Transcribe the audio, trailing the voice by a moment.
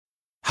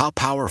How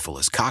powerful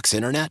is Cox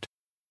Internet?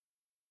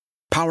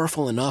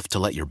 Powerful enough to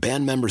let your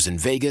band members in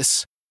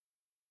Vegas,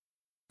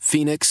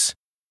 Phoenix,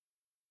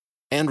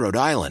 and Rhode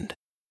Island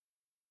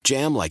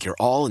jam like you're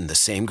all in the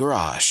same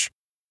garage.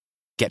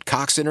 Get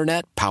Cox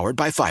Internet powered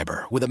by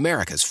fiber with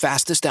America's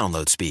fastest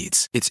download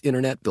speeds. It's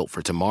internet built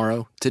for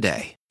tomorrow,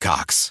 today.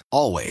 Cox,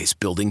 always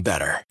building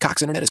better.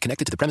 Cox Internet is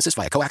connected to the premises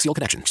via coaxial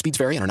connection. Speeds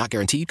vary and are not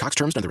guaranteed. Cox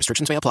terms and other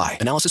restrictions may apply.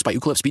 Analysis by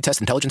Ookla Speed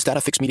Test Intelligence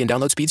Data. Fixed median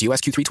download speeds. US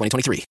Q3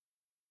 2023.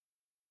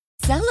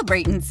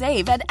 Celebrate and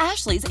save at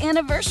Ashley's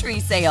Anniversary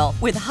Sale.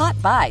 With Hot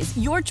Buys,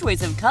 your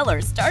choice of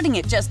colors starting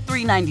at just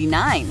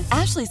 $3.99.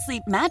 Ashley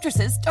Sleep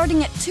mattresses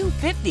starting at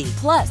 $2.50.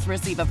 Plus,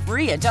 receive a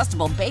free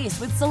adjustable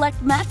base with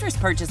select mattress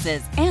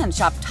purchases. And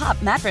shop top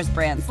mattress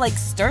brands like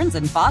Stearns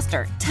 &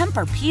 Foster,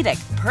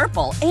 Tempur-Pedic,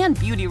 Purple, and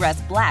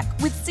Beautyrest Black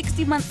with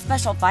 60-month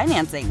special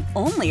financing.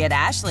 Only at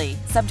Ashley.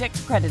 Subject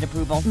to credit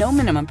approval. No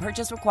minimum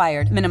purchase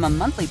required. Minimum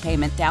monthly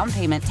payment, down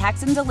payment,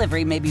 tax, and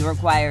delivery may be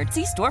required.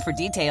 See store for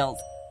details.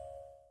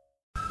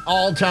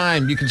 All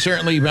time. You can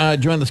certainly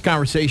join this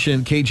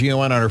conversation, KGON,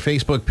 on our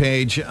Facebook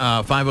page,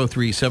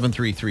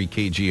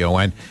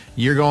 503-733-KGON.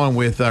 You're going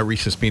with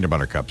Reese's Peanut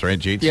Butter Cups, right,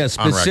 Jeets? Yeah,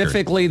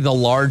 specifically the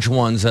large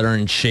ones that are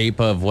in shape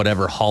of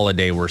whatever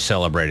holiday we're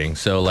celebrating.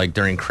 So, like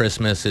during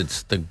Christmas,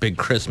 it's the big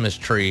Christmas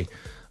tree,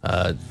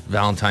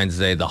 Valentine's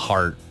Day, the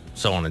heart,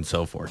 so on and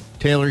so forth.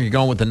 Taylor, you're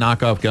going with the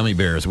knockoff gummy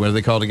bears. What are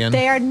they called again?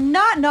 They are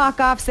not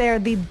knockoffs. They are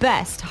the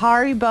best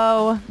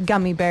Haribo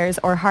gummy bears,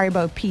 or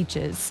Haribo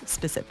Peaches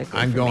specifically.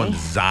 I'm going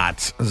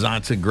Zots.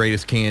 Zots, the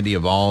greatest candy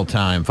of all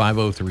time.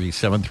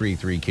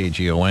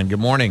 503-733-KGON. Good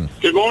morning.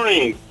 Good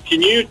morning.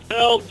 Can you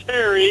tell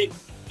Terry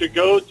to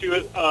go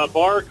to a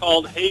bar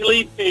called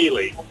Haley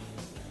Paley?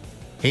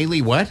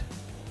 Haley what?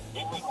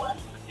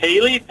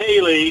 Haley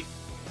Paley,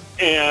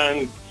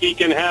 and he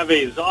can have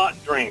a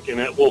Zot drink, and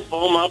it will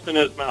foam up in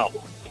his mouth.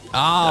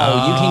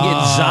 Oh, you can get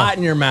Zot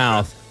in your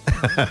mouth.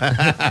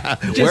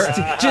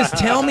 just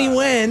tell me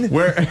when.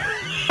 Where?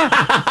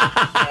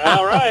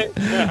 All right.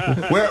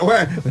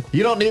 Where?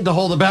 You don't need to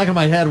hold the back of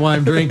my head while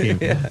I'm drinking.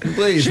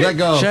 Please, let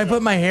go. Should I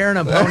put my hair in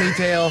a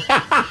ponytail?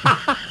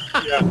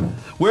 Yeah.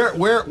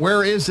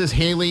 Where is this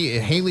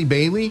Haley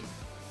Bailey?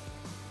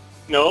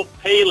 No,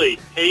 Paley.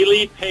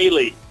 Haley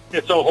Paley.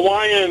 It's a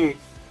Hawaiian.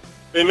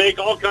 They make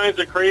all kinds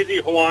of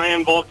crazy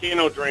Hawaiian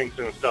volcano drinks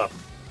and stuff.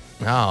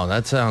 Oh,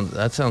 that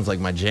sounds like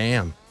my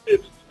jam.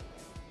 It's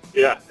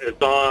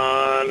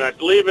on, I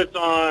believe it's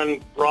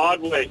on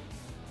Broadway.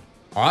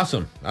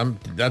 Awesome.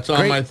 That's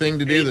on my thing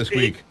to do this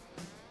week.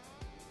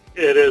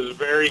 It is a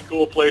very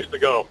cool place to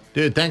go.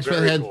 Dude, thanks for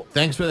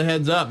the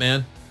heads up,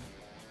 man.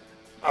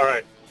 All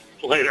right.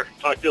 Later.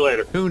 Talk to you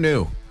later. Who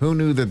knew? Who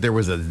knew that there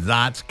was a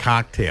Zots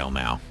cocktail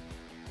now?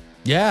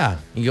 Yeah,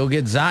 you go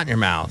get Zot in your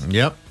mouth.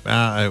 Yep.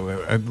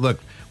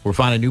 Look, we're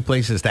finding new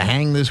places to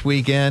hang this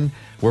weekend.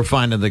 We're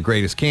finding the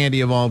greatest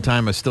candy of all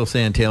time. I'm still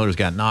saying Taylor's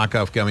got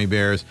knockoff gummy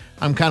bears.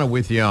 I'm kind of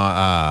with you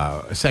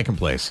on second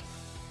place,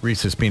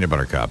 Reese's Peanut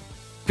Butter Cup.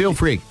 Feel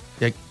free.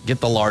 Get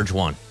the large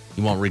one.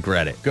 You won't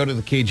regret it. Go to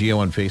the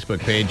KGON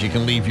Facebook page. You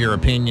can leave your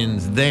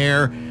opinions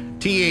there.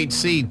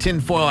 THC,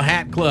 Tinfoil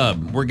Hat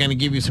Club. We're going to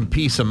give you some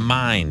peace of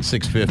mind,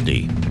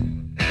 650.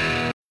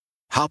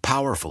 How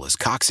powerful is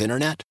Cox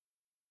Internet?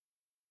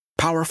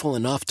 Powerful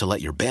enough to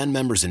let your band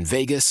members in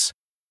Vegas,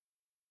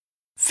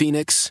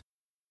 Phoenix,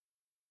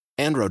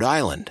 and Rhode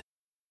Island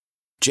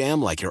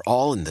jam like you're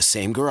all in the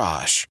same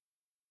garage.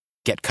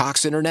 Get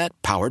Cox Internet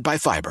powered by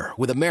fiber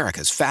with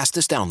America's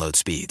fastest download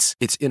speeds.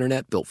 It's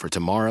internet built for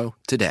tomorrow,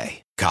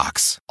 today.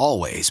 Cox,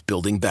 always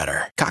building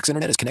better. Cox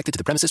Internet is connected to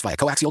the premises via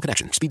coaxial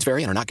connection. Speeds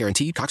vary and are not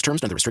guaranteed. Cox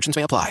terms and other restrictions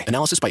may apply.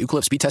 Analysis by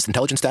Ookla Speed Test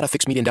Intelligence Data.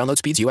 Fixed median download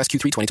speeds. US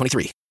Q3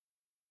 2023.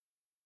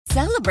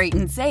 Celebrate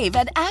and save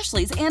at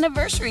Ashley's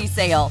Anniversary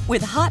Sale.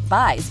 With Hot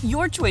Buys,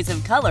 your choice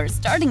of colors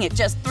starting at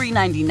just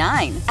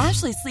 $3.99.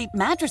 Ashley Sleep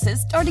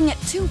mattresses starting at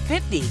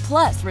 $2.50.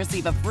 Plus,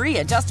 receive a free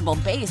adjustable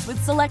base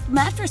with select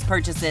mattress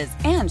purchases.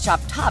 And shop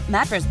top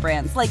mattress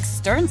brands like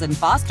Stearns &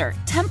 Foster,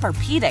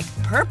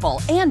 Tempur-Pedic,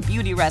 Purple, and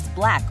Beautyrest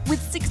Black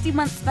with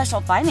 60-month special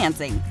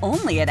financing.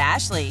 Only at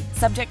Ashley.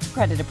 Subject to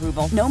credit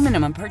approval. No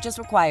minimum purchase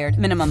required.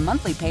 Minimum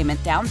monthly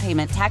payment, down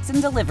payment, tax,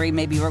 and delivery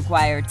may be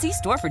required. See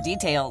store for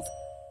details.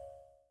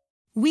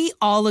 We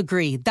all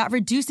agree that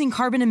reducing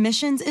carbon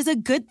emissions is a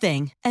good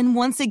thing. And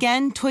once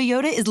again,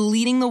 Toyota is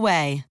leading the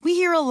way. We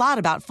hear a lot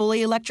about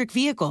fully electric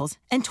vehicles,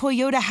 and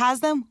Toyota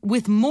has them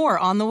with more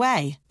on the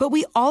way. But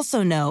we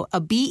also know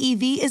a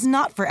BEV is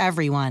not for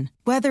everyone,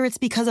 whether it's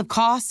because of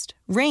cost,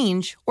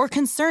 range, or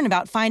concern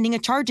about finding a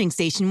charging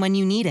station when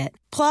you need it.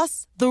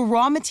 Plus, the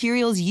raw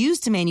materials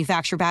used to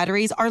manufacture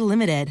batteries are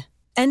limited.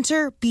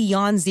 Enter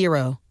Beyond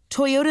Zero,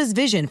 Toyota's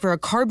vision for a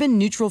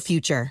carbon-neutral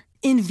future.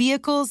 In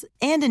vehicles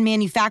and in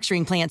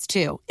manufacturing plants,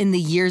 too, in the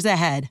years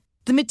ahead.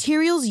 The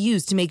materials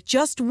used to make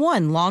just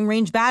one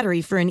long-range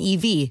battery for an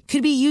EV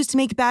could be used to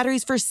make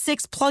batteries for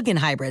 6 plug-in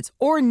hybrids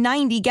or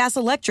 90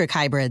 gas-electric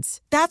hybrids.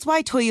 That's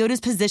why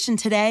Toyota's position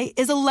today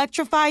is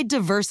electrified,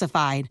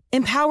 diversified,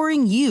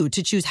 empowering you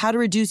to choose how to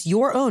reduce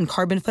your own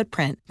carbon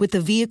footprint with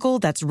the vehicle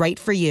that's right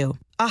for you.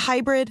 a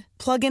hybrid,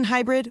 plug-in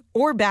hybrid,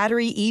 or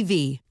battery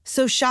EV.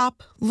 So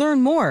shop,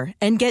 learn more,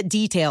 and get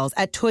details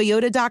at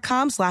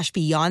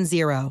toyota.com/beyond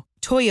zero.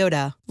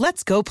 Toyota,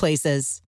 let's go places.